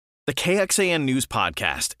The KXAN News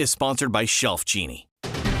Podcast is sponsored by Shelf Genie.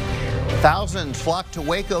 Thousands flocked to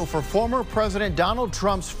Waco for former President Donald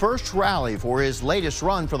Trump's first rally for his latest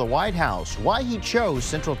run for the White House. Why he chose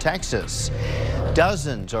Central Texas.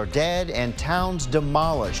 Dozens are dead and towns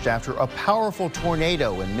demolished after a powerful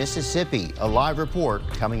tornado in Mississippi. A live report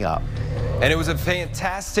coming up. And it was a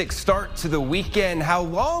fantastic start to the weekend. How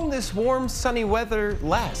long this warm, sunny weather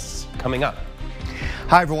lasts, coming up.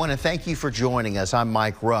 Hi, everyone, and thank you for joining us. I'm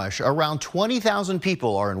Mike Rush. Around 20,000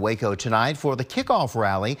 people are in Waco tonight for the kickoff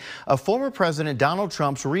rally of former President Donald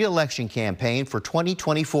Trump's re-election campaign for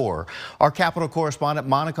 2024. Our Capitol correspondent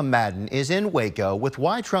Monica Madden is in Waco with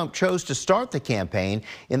why Trump chose to start the campaign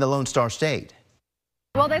in the Lone Star State.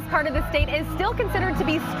 Well, this part of the state is still considered to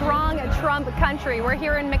be strong Trump country. We're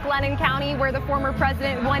here in McLennan County, where the former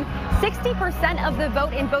president won 60% of the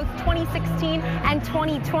vote in both 2016 and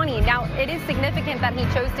 2020. Now, it is significant that he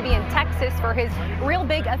chose to be in Texas for his real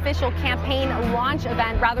big official campaign launch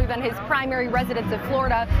event rather than his primary residence of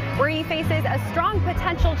Florida, where he faces a strong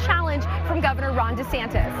potential challenge from Governor Ron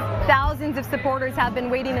DeSantis. Thousands of supporters have been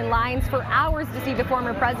waiting in lines for hours to see the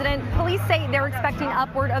former president. Police say they're expecting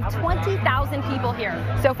upward of 20,000 people here.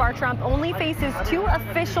 So far, Trump only faces two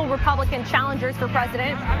official Republican challengers for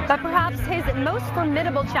president, but perhaps his most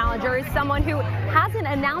formidable challenger is someone who hasn't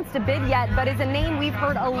announced a bid yet, but is a name we've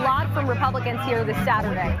heard a lot from Republicans here this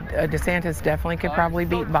Saturday. DeSantis definitely could probably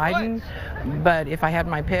beat Biden, but if I had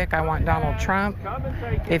my pick, I want Donald Trump.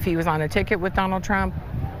 If he was on a ticket with Donald Trump,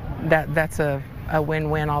 that's a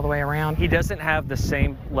win-win all the way around. He doesn't have the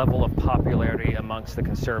same level of popularity amongst the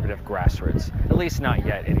conservative grassroots, at least not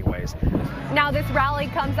yet anyways. Now, this rally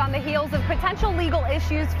comes on the heels of potential legal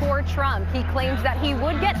issues for Trump. He claims that he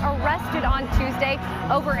would get arrested on Tuesday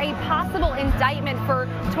over a possible indictment for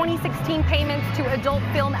 2016 payments to adult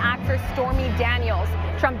film actress Stormy Daniels.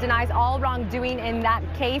 Trump denies all wrongdoing in that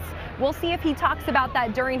case. We'll see if he talks about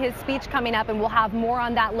that during his speech coming up, and we'll have more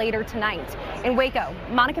on that later tonight. In Waco,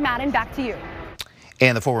 Monica Madden, back to you.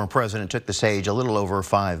 And the former president took the stage a little over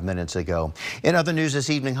 5 minutes ago. In other news this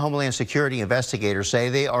evening, Homeland Security investigators say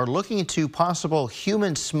they are looking into possible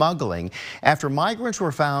human smuggling after migrants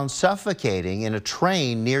were found suffocating in a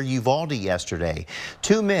train near Uvalde yesterday.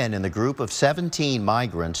 2 men in the group of 17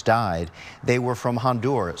 migrants died. They were from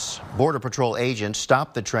Honduras. Border Patrol agents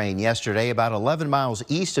stopped the train yesterday about 11 miles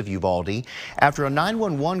east of Uvalde after a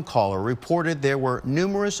 911 caller reported there were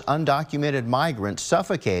numerous undocumented migrants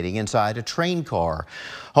suffocating inside a train car.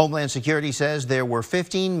 Homeland Security says there were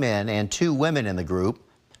 15 men and 2 women in the group.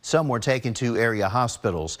 Some were taken to area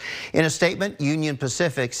hospitals. In a statement, Union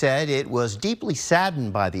Pacific said it was deeply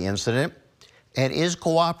saddened by the incident and is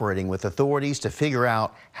cooperating with authorities to figure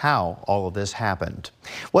out how all of this happened.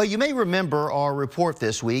 Well, you may remember our report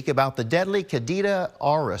this week about the deadly Candida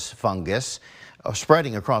auris fungus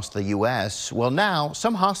spreading across the U.S. Well, now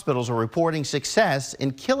some hospitals are reporting success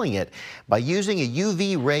in killing it by using a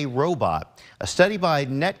UV ray robot. A study by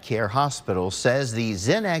Netcare Hospital says the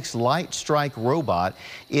Xenex Light Strike robot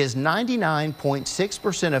is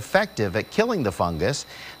 99.6% effective at killing the fungus.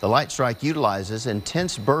 The Light Strike utilizes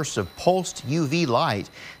intense bursts of pulsed UV light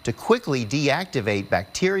to quickly deactivate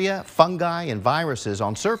bacteria, fungi, and viruses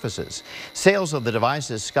on surfaces. Sales of the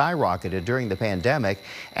devices skyrocketed during the pandemic.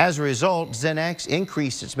 As a result, Xenex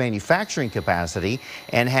increased its manufacturing capacity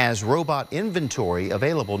and has robot inventory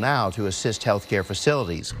available now to assist healthcare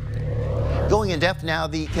facilities. Going in depth now,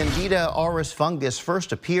 the Candida auris fungus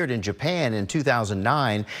first appeared in Japan in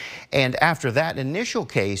 2009, and after that initial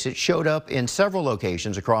case, it showed up in several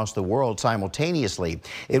locations across the world simultaneously.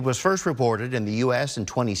 It was first reported in the U.S. in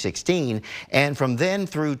 2016, and from then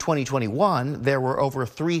through 2021, there were over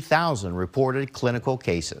 3,000 reported clinical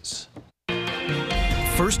cases.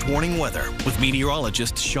 First warning weather with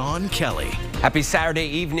meteorologist Sean Kelly. Happy Saturday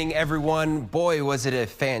evening, everyone. Boy, was it a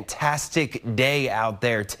fantastic day out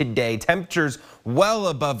there today. Temperatures well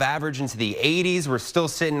above average into the 80s. We're still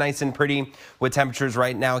sitting nice and pretty with temperatures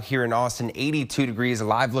right now here in Austin, 82 degrees. A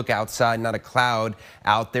live look outside, not a cloud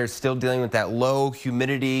out there. Still dealing with that low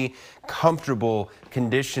humidity, comfortable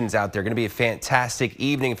conditions out there. Going to be a fantastic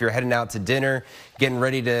evening if you're heading out to dinner, getting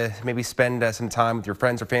ready to maybe spend some time with your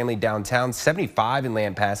friends or family downtown. 75 in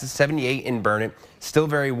Land Passes, 78 in Burnett. Still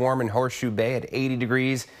very warm in Horseshoe Bay at 80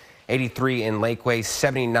 degrees. 83 in Lakeway,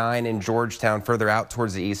 79 in Georgetown. Further out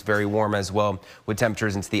towards the east, very warm as well, with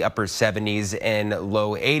temperatures into the upper 70s and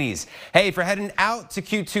low 80s. Hey, if you're heading out to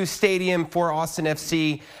Q2 Stadium for Austin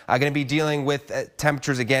FC, going to be dealing with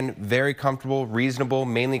temperatures again, very comfortable, reasonable,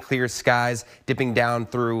 mainly clear skies, dipping down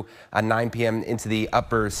through 9 p.m. into the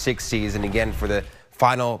upper 60s. And again, for the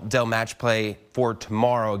final Dell match play for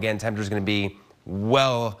tomorrow, again, temperatures going to be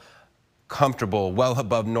well comfortable, well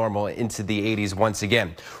above normal, into the 80s once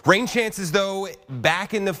again. Rain chances, though,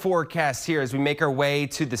 back in the forecast here as we make our way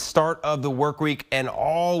to the start of the work week and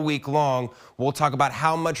all week long. We'll talk about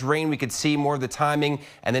how much rain we could see, more of the timing,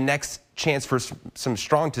 and the next chance for some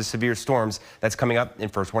strong to severe storms that's coming up in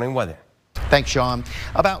First Warning Weather. Thanks, Sean.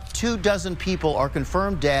 About 24 people are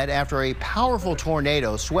confirmed dead after a powerful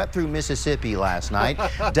tornado swept through Mississippi last night.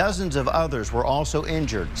 Dozens of others were also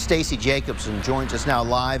injured. Stacy Jacobson joins us now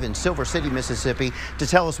live in Silver City, Mississippi, to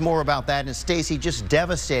tell us more about that. And Stacy, just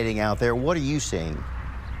devastating out there. What are you seeing?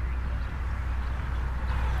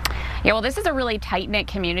 Yeah, well, this is a really tight-knit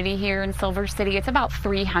community here in Silver City. It's about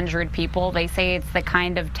 300 people. They say it's the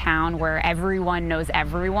kind of town where everyone knows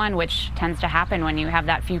everyone, which tends to happen when you have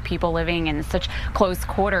that few people living in such close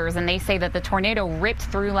quarters. And they say that the tornado ripped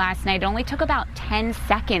through last night. It only took about 10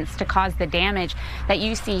 seconds to cause the damage that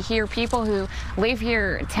you see here. People who live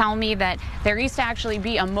here tell me that there used to actually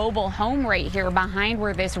be a mobile home right here behind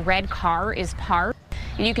where this red car is parked.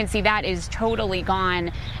 And you can see that is totally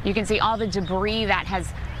gone. You can see all the debris that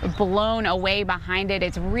has blown away behind it.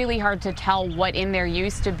 It's really hard to tell what in there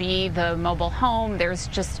used to be the mobile home. There's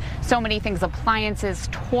just so many things: appliances,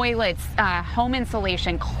 toilets, home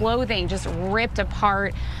insulation, clothing just ripped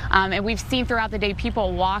apart. And we've seen throughout the day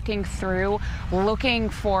people walking through looking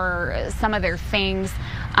for some of their things.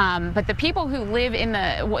 But the people who live in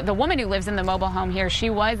the woman who lives in the mobile home here, she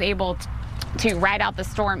was able to ride out the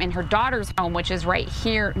storm in her daughter's home, which is right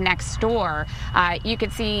here next door. You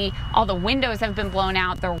could see all the windows have been blown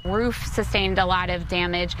out. The roof sustained a lot of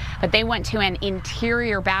damage, but they went to an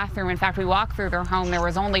interior bathroom. In fact, we walked through their home. There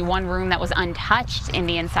was only one room that was untouched in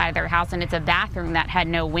the inside of their house, and it's a bathroom that had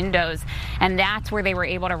no windows. And that's where they were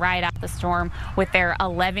able to ride out the storm with their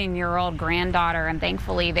 11-year-old granddaughter, and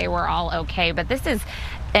thankfully they were all okay. But this is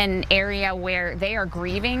an area where they are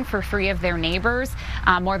grieving for 3 of their neighbors.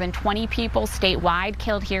 More than 20 people statewide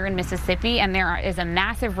killed here in Mississippi, and there is a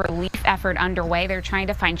massive relief effort underway. They're trying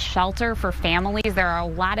to find shelter for families. There are a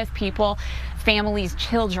lot of people, families,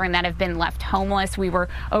 children that have been left homeless. We were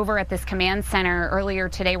over at this command center earlier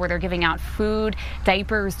today where they're giving out food,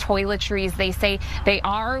 diapers, toiletries. They say they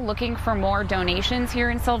are looking for more donations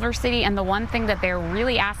here in Silver City, and the one thing that they're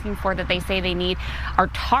really asking for that they say they need are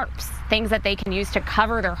tarps, things that they can use to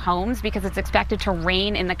cover their homes because it's expected to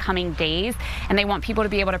rain in the coming days, and they want people to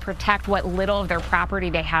be able to protect what little of their property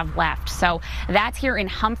they have left. So that's here in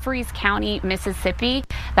Humphreys County, Mississippi.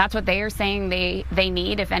 That's what they are saying they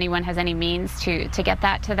need, if anyone has any means to get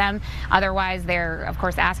that to them. Otherwise, they're of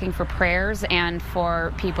course asking for prayers and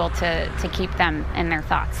for people to keep them in their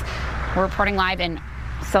thoughts. We're reporting live in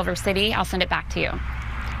Silver City. I'll send it back to you.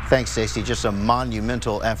 Thanks, Stacey. Just a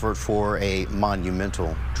monumental effort for a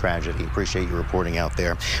monumental tragedy. Appreciate you reporting out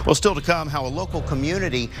there. Well, still to come, how a local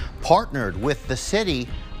community partnered with the city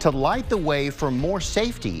to light the way for more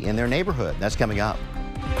safety in their neighborhood. That's coming up.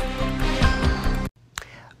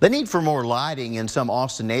 The need for more lighting in some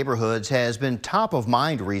Austin neighborhoods has been top of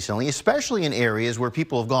mind recently, especially in areas where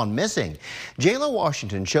people have gone missing. Jayla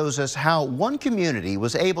Washington shows us how one community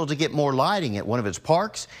was able to get more lighting at one of its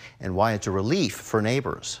parks and why it's a relief for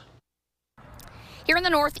neighbors. Here in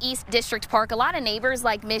the Northeast District Park, a lot of neighbors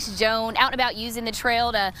like Miss Joan out and about using the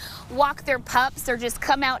trail to walk their pups or just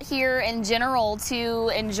come out here in general to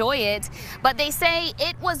enjoy it. But they say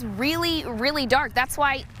it was really, really dark. That's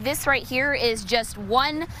why this right here is just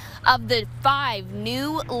one of the 5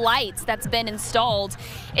 new lights that's been installed.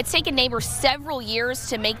 It's taken neighbors several years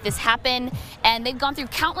to make this happen, and they've gone through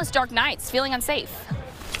countless dark nights feeling unsafe.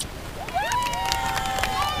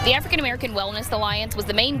 The African American Wellness Alliance was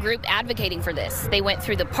the main group advocating for this. They went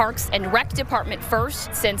through the Parks and Rec Department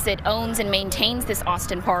first, since it owns and maintains this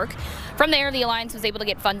Austin park. From there, the Alliance was able to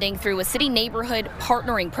get funding through a city neighborhood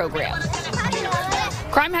partnering program.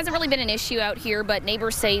 Crime hasn't really been an issue out here, but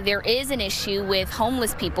neighbors say there is an issue with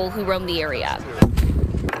homeless people who roam the area.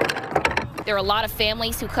 There are a lot of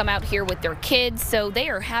families who come out here with their kids, so they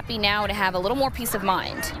are happy now to have a little more peace of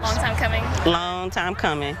mind. Long time coming? Long time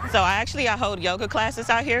coming. So I hold yoga classes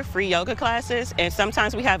out here, free yoga classes, and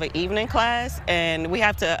sometimes we have an evening class, and we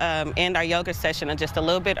have to end our yoga session just a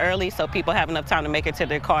little bit early so people have enough time to make it to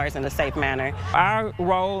their cars in a safe manner. Our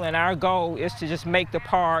role and our goal is to just make the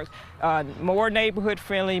park more neighborhood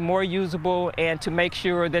friendly, more usable, and to make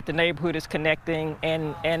sure that the neighborhood is connecting,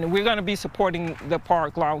 and we're going to be supporting the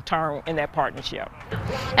park long term in that partnership.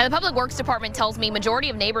 Now, the Public Works Department tells me majority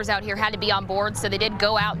of neighbors out here had to be on board, so they did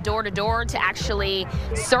go out door to door to actually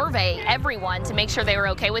survey everyone to make sure they were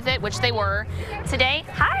okay with it, which they were. Today,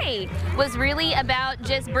 was really about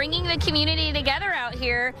just bringing the community together out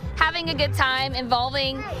here, having a good time,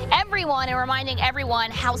 involving everyone and reminding everyone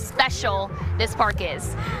how special this park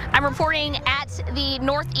is. I'm Reporting at the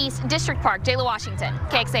Northeast District Park, Jayla Washington,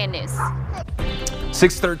 KXAN News.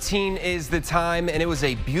 6:13 is the time, and it was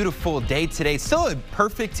a beautiful day today. Still a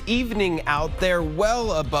perfect evening out there,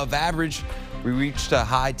 well above average. We reached a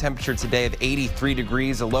high temperature today of 83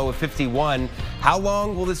 degrees, a low of 51. How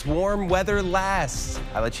long will this warm weather last?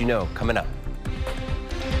 I'll let you know coming up.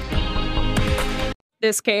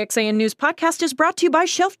 This KXAN News podcast is brought to you by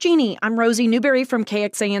Shelf Genie. I'm Rosie Newberry from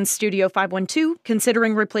KXAN Studio 512.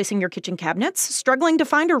 Considering replacing your kitchen cabinets? Struggling to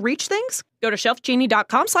find or reach things? Go to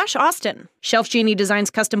shelfgenie.com/Austin. Shelf Genie designs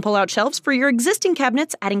custom pull-out shelves for your existing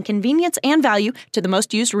cabinets, adding convenience and value to the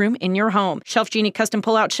most used room in your home. Shelf Genie custom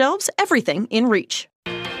pull-out shelves, everything in reach.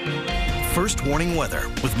 First warning weather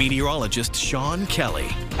with meteorologist Sean Kelly.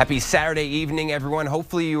 Happy Saturday evening, everyone.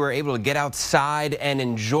 Hopefully you were able to get outside and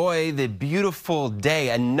enjoy the beautiful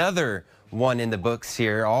day. Another one in the books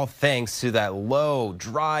here, all thanks to that low,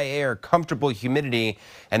 dry air, comfortable humidity,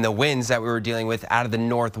 and the winds that we were dealing with out of the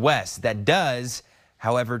northwest. That does,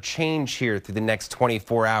 however, change here through the next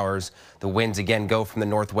 24 hours. The winds again go from the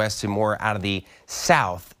northwest to more out of the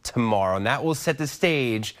south tomorrow, and that will set the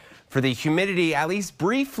stage for the humidity at least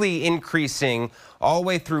briefly increasing all the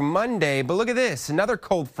way through Monday. But look at this, another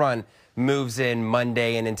cold front moves in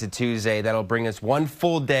Monday and into Tuesday. That'll bring us one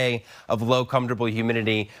full day of low comfortable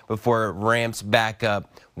humidity before it ramps back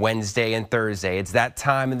up Wednesday and Thursday. It's that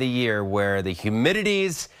time of the year where the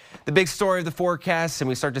humidity's the big story of the forecast, and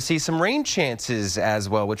we start to see some rain chances as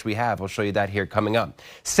well, which we have. We'll show you that here coming up.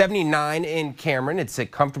 79 in Cameron. It's a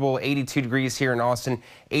comfortable 82 degrees here in Austin,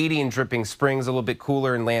 80 in Dripping Springs, a little bit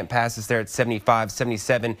cooler in Lamp Passes there at 75,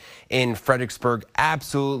 77 in Fredericksburg.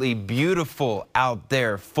 Absolutely beautiful out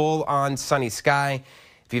there, full on sunny sky.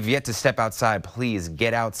 If you've yet to step outside, please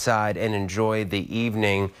get outside and enjoy the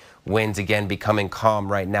evening. Winds again becoming calm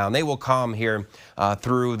right now, and they will calm here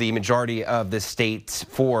through the majority of the state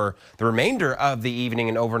for the remainder of the evening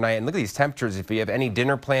and overnight. And look at these temperatures. If you have any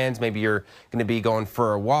dinner plans, maybe you're going to be going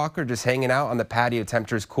for a walk or just hanging out on the patio,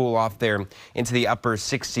 temperatures cool off there into the upper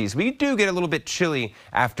 60s. We do get a little bit chilly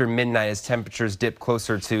after midnight as temperatures dip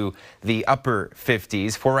closer to the upper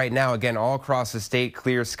 50s. For right now, again, all across the state,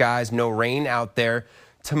 clear skies, no rain out there.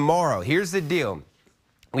 Tomorrow, here's the deal.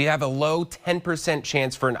 We have a low 10%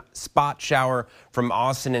 chance for a spot shower from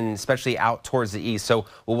Austin and especially out towards the east. So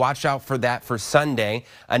we'll watch out for that for Sunday.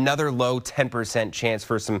 Another low 10% chance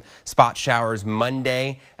for some spot showers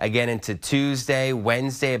Monday, again into Tuesday,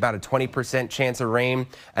 Wednesday, about a 20% chance of rain.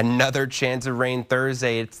 Another chance of rain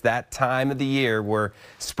Thursday. It's that time of the year where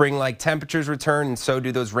spring-like temperatures return, and so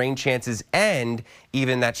do those rain chances and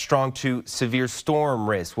even that strong to severe storm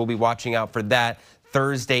risk. We'll be watching out for that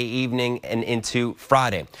Thursday evening and into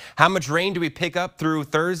Friday. How much rain do we pick up through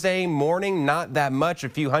Thursday morning? Not that much, a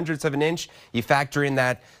few hundredths of an inch. You factor in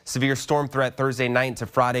that severe storm threat Thursday night into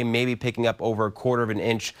Friday, maybe picking up over a quarter of an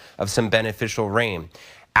inch of some beneficial rain.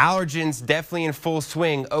 Allergens definitely in full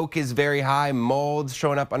swing. Oak is very high. Mold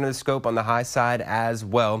showing up under the scope on the high side as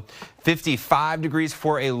well. 55 degrees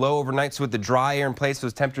for a low overnight. So with the dry air in place,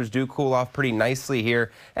 those temperatures do cool off pretty nicely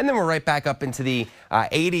here. And then we're right back up into the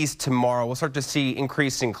 80s tomorrow. We'll start to see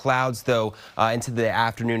increasing clouds, though, into the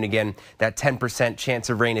afternoon again. That 10% chance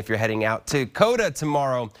of rain if you're heading out to Coda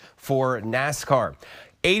tomorrow for NASCAR.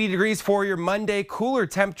 80 degrees for your Monday, cooler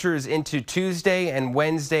temperatures into Tuesday and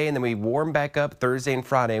Wednesday, and then we warm back up Thursday and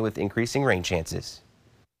Friday with increasing rain chances.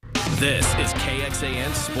 This is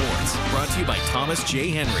KXAN Sports, brought to you by Thomas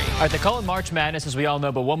J. Henry. All right, they call it March Madness, as we all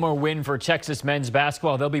know, but one more win for Texas men's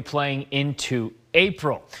basketball. They'll be playing into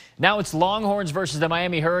April. Now it's Longhorns versus the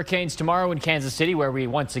Miami Hurricanes tomorrow in Kansas City, where we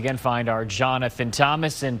once again find our Jonathan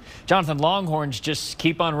Thomas. And Jonathan, Longhorns just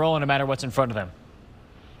keep on rolling no matter what's in front of them.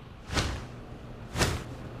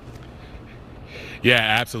 Yeah,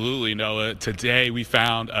 absolutely, Noah. Today we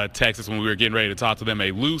found Texas, when we were getting ready to talk to them,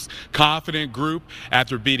 a loose, confident group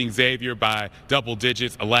after beating Xavier by double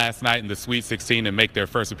digits last night in the Sweet 16 and make their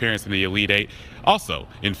first appearance in the Elite Eight, also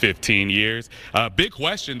in 15 years. Big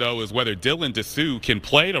question, though, is whether Dylan Dessou can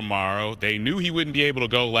play tomorrow. They knew he wouldn't be able to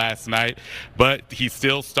go last night, but he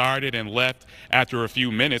still started and left after a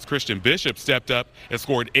few minutes. Christian Bishop stepped up and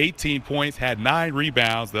scored 18 points, had 9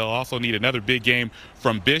 rebounds. They'll also need another big game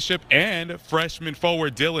from Bishop and freshman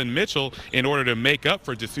forward Dylan Mitchell in order to make up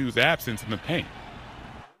for Dessou's absence in the paint.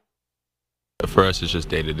 For us, it's just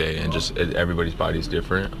day to day, and just everybody's body's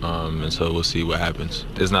different, and so we'll see what happens.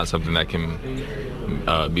 It's not something that can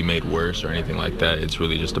be made worse or anything like that. It's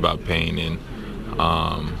really just about pain and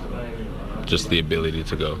just the ability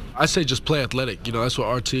to go. I say just play athletic. You know, that's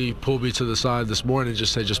what RT pulled me to the side this morning and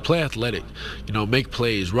just said, just play athletic. You know, make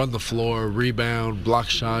plays, run the floor, rebound, block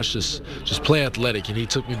shots, just play athletic. And he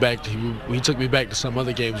took me back to some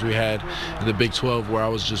other games we had in the Big 12 where I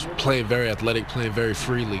was just playing very athletic, playing very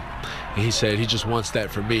freely. And he said he just wants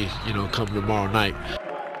that for me, you know, come tomorrow night.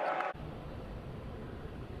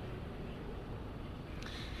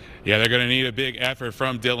 Yeah, they're going to need a big effort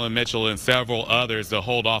from Dylan Mitchell and several others to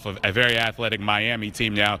hold off of a very athletic Miami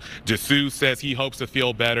team. Now, Dessous says he hopes to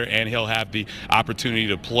feel better and he'll have the opportunity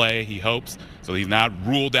to play, he hopes. So he's not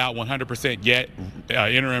ruled out 100% yet.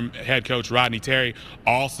 Interim head coach Rodney Terry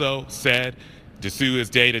also said Dessous is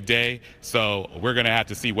day-to-day, so we're going to have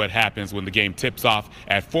to see what happens when the game tips off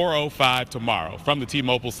at 4:05 tomorrow. From the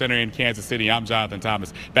T-Mobile Center in Kansas City, I'm Jonathan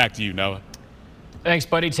Thomas. Back to you, Noah. Thanks,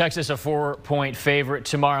 buddy. Texas a 4-point favorite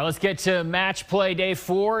tomorrow. Let's get to match play day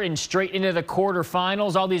 4 and straight into the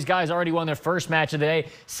quarterfinals. All these guys already won their first match of the day.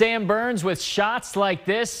 Sam Burns, with shots like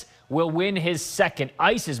this, will win his second.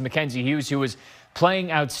 Ice's Mackenzie Hughes, who was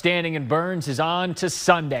playing outstanding, and Burns is on to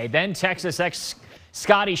Sunday. Then Texas X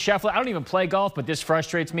Scotty Scheffler. I don't even play golf, but this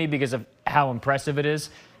frustrates me because of how impressive it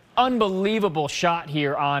is. Unbelievable shot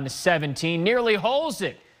here on 17. Nearly holes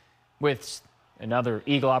it with another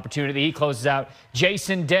eagle opportunity. He closes out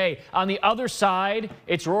Jason Day. On the other side,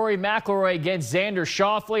 it's Rory McIlroy against Xander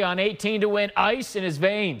Schauffele on 18 to win. Ice in his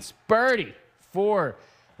veins. Birdie for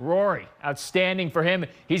Rory. Outstanding for him.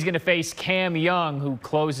 He's going to face Cam Young, who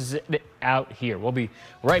closes it out here. We'll be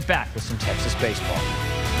right back with some Texas baseball.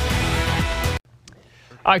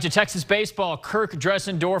 All right, to Texas baseball, Kirk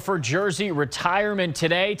Dressendorfer jersey retirement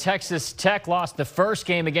today. Texas Tech lost the first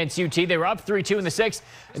game against UT. They were up 3-2 in the 6th.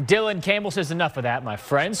 Dylan Campbell says, enough of that, my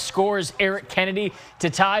friends. Scores Eric Kennedy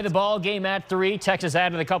to tie the ball game at 3. Texas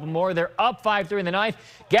added a couple more. They're up 5-3 in the 9th.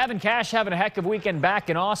 Gavin Cash having a heck of a weekend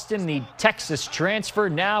back in Austin. The Texas transfer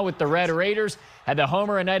now with the Red Raiders. Had the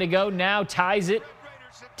homer a night ago. Now ties it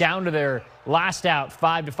down to their last out,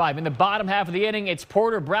 5-5. In the bottom half of the inning, it's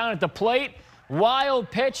Porter Brown at the plate. Wild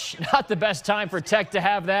pitch, not the best time for Tech to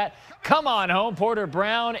have that. Come on home, Porter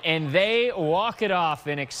Brown, and they walk it off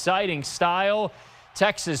in exciting style.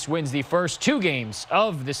 Texas wins the first 2 games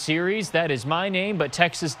of the series. That is my name, but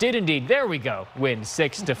Texas did indeed, there we go, win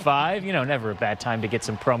 6-5. You know, never a bad time to get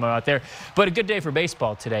some promo out there. But a good day for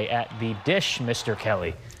baseball today at the Dish, Mr.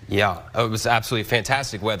 Kelly. Yeah, it was absolutely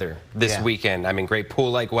fantastic weather this weekend. I mean, great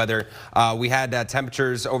pool-like weather. We had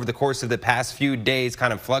temperatures over the course of the past few days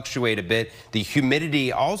kind of fluctuate a bit. The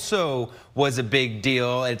humidity also was a big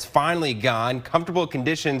deal. It's finally gone. Comfortable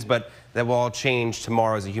conditions, but that will all change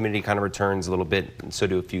tomorrow as the humidity kind of returns a little bit, and so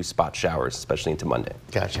do a few spot showers, especially into Monday.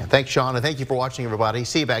 Gotcha. Thanks, Sean, and thank you for watching, everybody.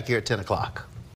 See you back here at 10 o'clock.